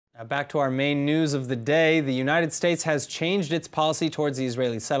Back to our main news of the day. The United States has changed its policy towards the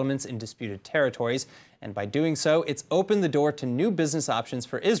Israeli settlements in disputed territories, and by doing so, it's opened the door to new business options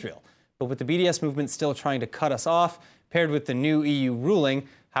for Israel. But with the BDS movement still trying to cut us off, paired with the new EU ruling,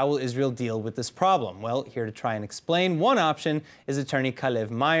 how will Israel deal with this problem? Well, here to try and explain one option is attorney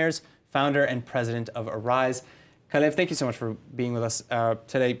Calev Myers, founder and president of Arise. Calev, thank you so much for being with us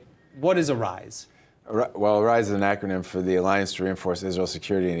today. What is Arise? Well, Arise is an acronym for the Alliance to Reinforce Israel's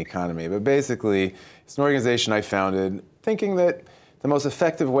Security and Economy. But basically, it's an organization I founded thinking that the most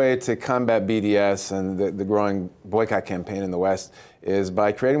effective way to combat BDS and the growing boycott campaign in the West is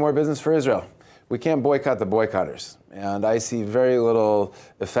by creating more business for Israel. We can't boycott the boycotters. And I see very little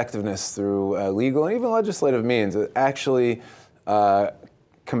effectiveness through legal and even legislative means of actually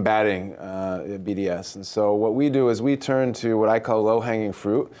combating BDS. And so what we do is we turn to what I call low-hanging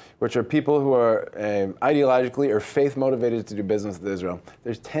fruit, which are people who are ideologically or faith-motivated to do business with Israel.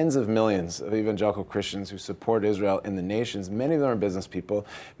 There's tens of millions of evangelical Christians who support Israel in the nations. Many of them are business people.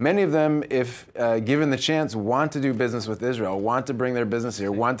 Many of them, if given the chance, want to do business with Israel, want to bring their business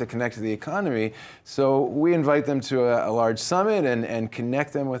here, want to connect to the economy. So we invite them to a large summit and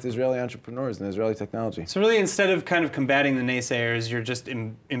connect them with Israeli entrepreneurs and Israeli technology. So really, instead of kind of combating the naysayers, you're just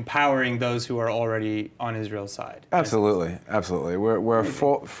empowering those who are already on Israel's side. Absolutely, absolutely. We're a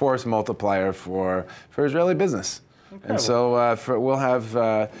force multiplier for Israeli business. Incredible. And so we'll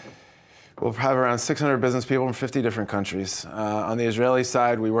have around 600 business people from 50 different countries. On the Israeli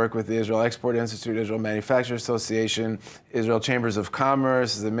side, we work with the Israel Export Institute, Israel Manufacturers Association, Israel Chambers of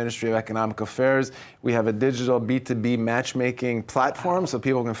Commerce, the Ministry of Economic Affairs. We have a digital B2B matchmaking platform so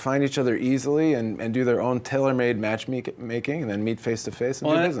people can find each other easily and do their own tailor-made matchmaking and then meet face-to-face and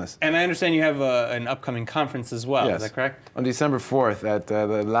do business. And I understand you have an upcoming conference as well, yes. Is that correct? On December 4th at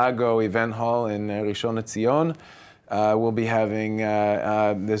the Lago Event Hall in Rishon LeZion, we'll be having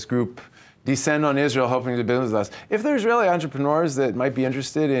this group descend on Israel, hoping to do business with us. If there's Israeli entrepreneurs that might be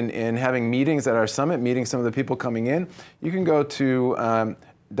interested in having meetings at our summit, meeting some of the people coming in, you can go to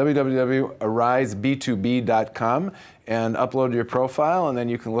www.ariseb2b.com and upload your profile, and then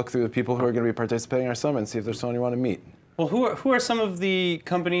you can look through the people who are going to be participating in our summit and see if there's someone you want to meet. Well, who are some of the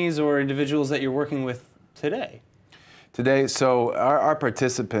companies or individuals that you're working with today? Today, so our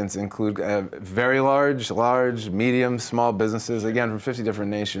participants include very large, medium, small businesses, again, from 50 different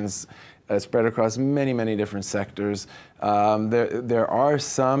nations, spread across many, many different sectors. There are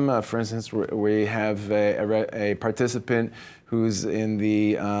some, for instance, we have a participant who's in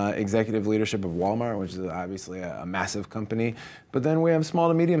the executive leadership of Walmart, which is obviously a massive company. But then we have small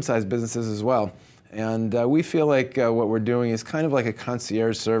to medium-sized businesses as well. And we feel like what we're doing is kind of like a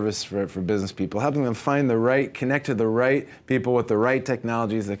concierge service for business people, helping them find connect to the right people with the right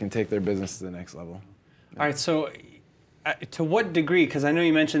technologies that can take their business to the next level. All right, so to what degree, because I know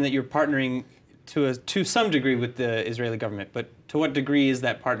you mentioned that you're partnering to some degree with the Israeli government, but to what degree is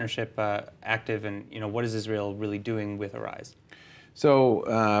that partnership active, and what is Israel really doing with Arise?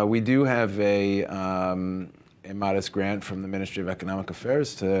 So we do have a modest grant from the Ministry of Economic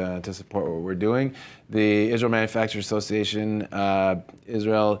Affairs to support what we're doing. The Israel Manufacturers Association,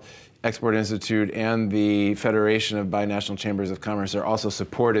 Israel Export Institute, and the Federation of Binational Chambers of Commerce are also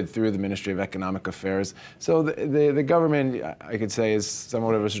supported through the Ministry of Economic Affairs. So the government, I could say, is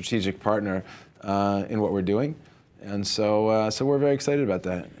somewhat of a strategic partner in what we're doing. And so we're very excited about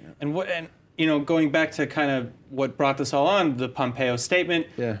that. And going back to kind of what brought this all on, the Pompeo statement,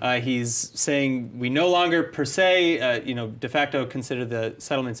 yeah. He's saying we no longer per se, de facto consider the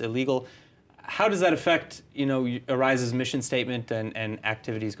settlements illegal. How does that affect, Arise's mission statement and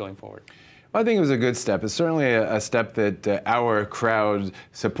activities going forward? Well, I think it was a good step. It's certainly a step that our crowd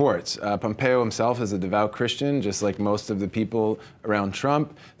supports. Pompeo himself is a devout Christian, just like most of the people around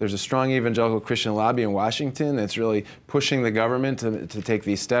Trump. There's a strong evangelical Christian lobby in Washington that's really pushing the government to take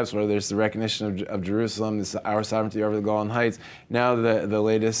these steps, whether there's the recognition of Jerusalem, our sovereignty over the Golan Heights. Now the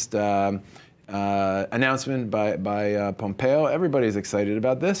latest announcement by Pompeo. Everybody's excited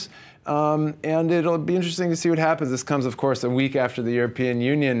about this. And it'll be interesting to see what happens. This comes, of course, a week after the European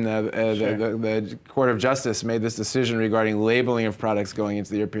Union, the Court of Justice made this decision regarding labeling of products going into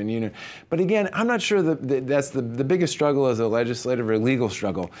the European Union. But again, I'm not sure that that's the biggest struggle as a legislative or legal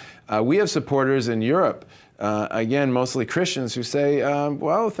struggle. We have supporters in Europe, again, mostly Christians, who say,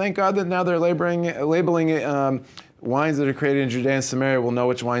 well, thank God that now they're labeling wines that are created in Judea and Samaria will know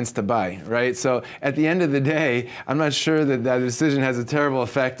which wines to buy, right? So at the end of the day, I'm not sure that decision has a terrible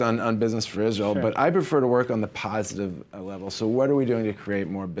effect on business for Israel, but I prefer to work on the positive level. So what are we doing to create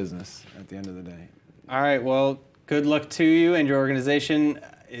more business at the end of the day? All right, well, good luck to you and your organization.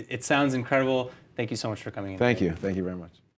 It sounds incredible. Thank you so much for coming in. Thank you very much.